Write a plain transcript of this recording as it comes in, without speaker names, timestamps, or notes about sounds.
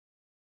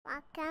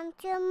Welcome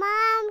to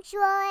Mom's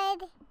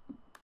World.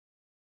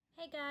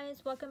 Hey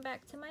guys, welcome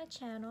back to my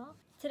channel.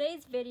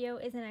 Today's video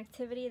is an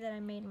activity that I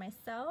made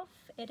myself.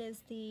 It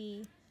is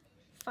the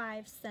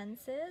 5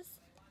 senses.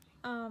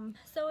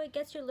 So it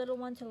gets your little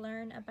one to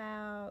learn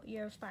about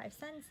your 5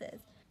 senses.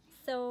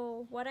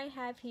 So what I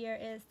have here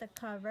is the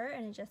cover,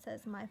 and it just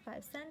says my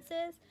 5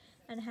 senses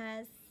and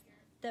has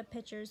the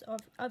pictures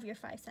of your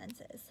 5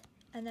 senses.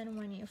 And then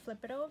when you flip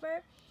it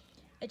over,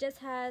 it just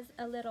has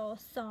a little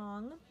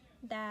song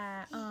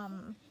that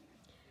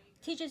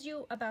teaches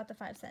you about the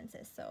 5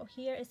 senses. So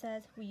here it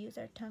says, we use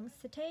our tongues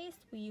to taste,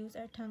 we use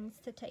our tongues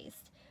to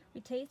taste.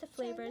 We taste the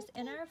flavors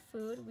in our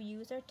food, we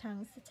use our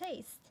tongues to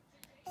taste.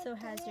 So it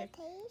has your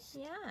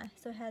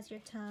so it has your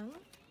tongue,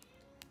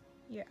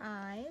 your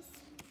eyes,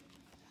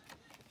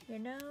 your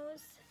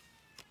nose,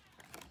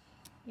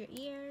 your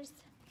ears,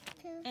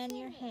 and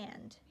your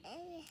hand.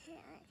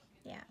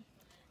 Yeah.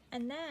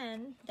 And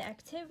then the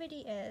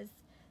activity is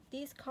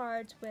these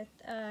cards with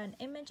an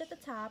image at the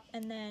top,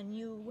 and then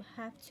you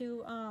have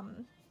to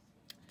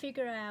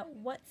figure out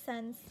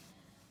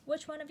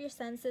which one of your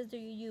senses do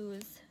you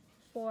use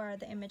for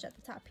the image at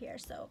the top here.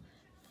 So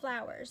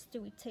flowers,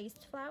 do we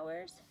taste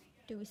flowers?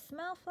 Do we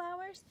smell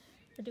flowers?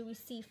 Or do we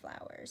see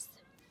flowers?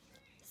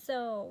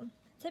 So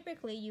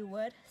typically you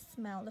would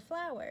smell the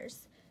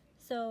flowers.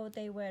 So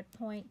they would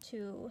point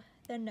to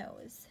the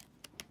nose.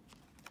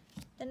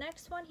 The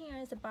next one here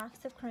is a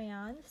box of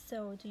crayons.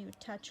 So do you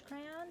touch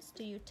crayons?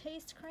 Do you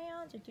taste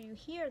crayons? Or do you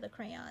hear the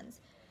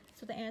crayons?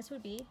 So the answer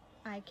would be,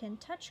 I can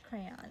touch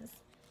crayons.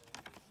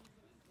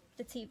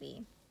 The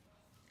TV.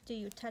 Do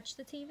you touch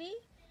the TV?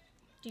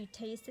 Do you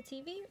taste the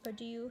TV? Or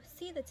do you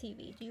see the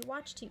TV? Do you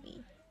watch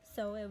TV?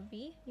 So it would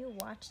be, you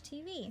watch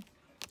TV.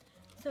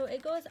 So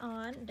it goes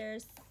on.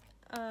 There's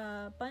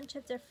a bunch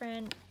of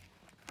different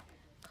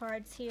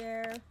cards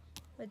here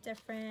with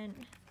different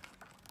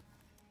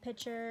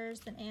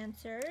pictures and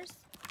answers.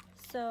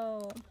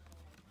 So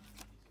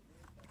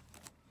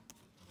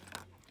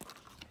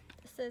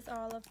this is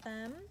all of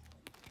them.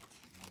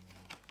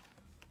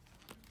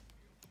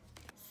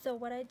 So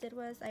what I did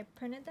was I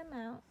printed them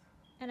out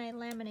and I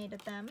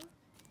laminated them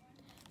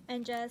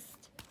and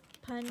just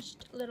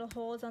punched little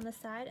holes on the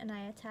side, and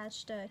I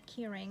attached a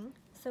keyring.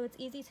 So it's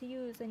easy to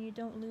use and you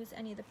don't lose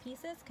any of the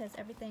pieces because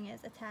everything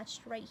is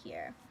attached right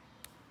here.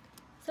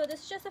 So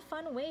this is just a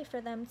fun way for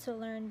them to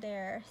learn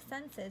their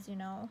senses, you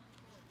know.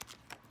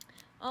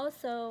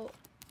 Also,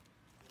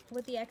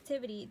 with the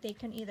activity, they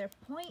can either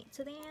point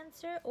to the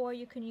answer, or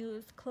you can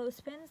use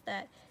clothespins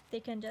that they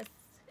can just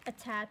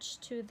attach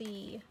to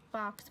the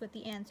box with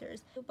the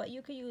answers. But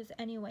you could use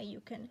any way.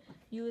 You can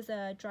use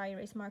a dry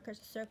erase marker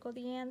to circle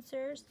the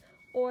answers,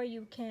 or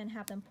you can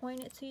have them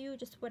point it to you,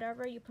 just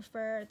whatever you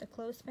prefer. The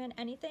clothespin,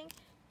 anything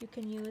you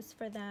can use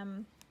for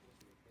them.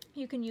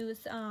 You can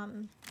use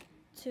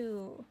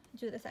to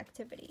do this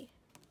activity.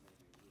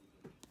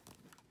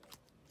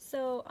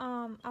 So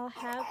I'll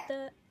have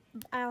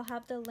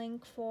the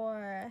link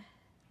for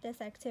this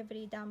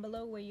activity down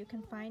below where you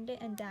can find it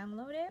and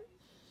download it.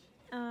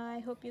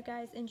 I hope you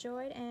guys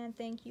enjoyed, and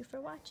thank you for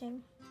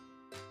watching.